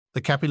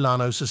The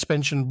Capilano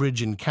Suspension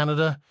Bridge in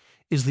Canada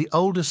is the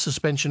oldest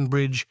suspension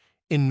bridge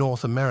in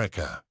North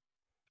America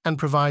and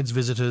provides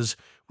visitors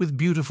with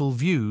beautiful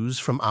views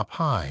from up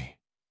high.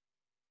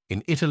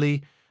 In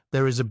Italy,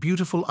 there is a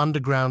beautiful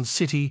underground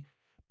city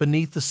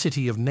beneath the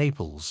city of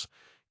Naples,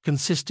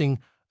 consisting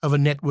of a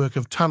network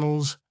of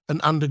tunnels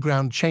and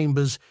underground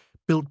chambers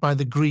built by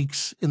the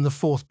Greeks in the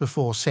 4th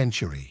before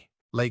century.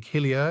 Lake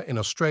Hillier in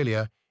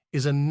Australia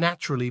is a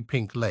naturally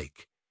pink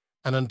lake,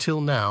 and until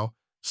now,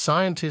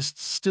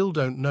 scientists still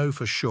don't know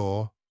for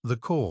sure the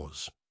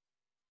cause.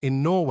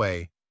 In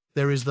Norway,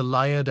 there is the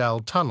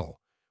Laerdal tunnel,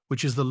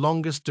 which is the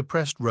longest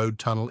depressed road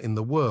tunnel in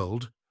the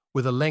world,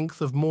 with a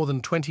length of more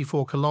than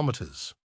 24 kilometers.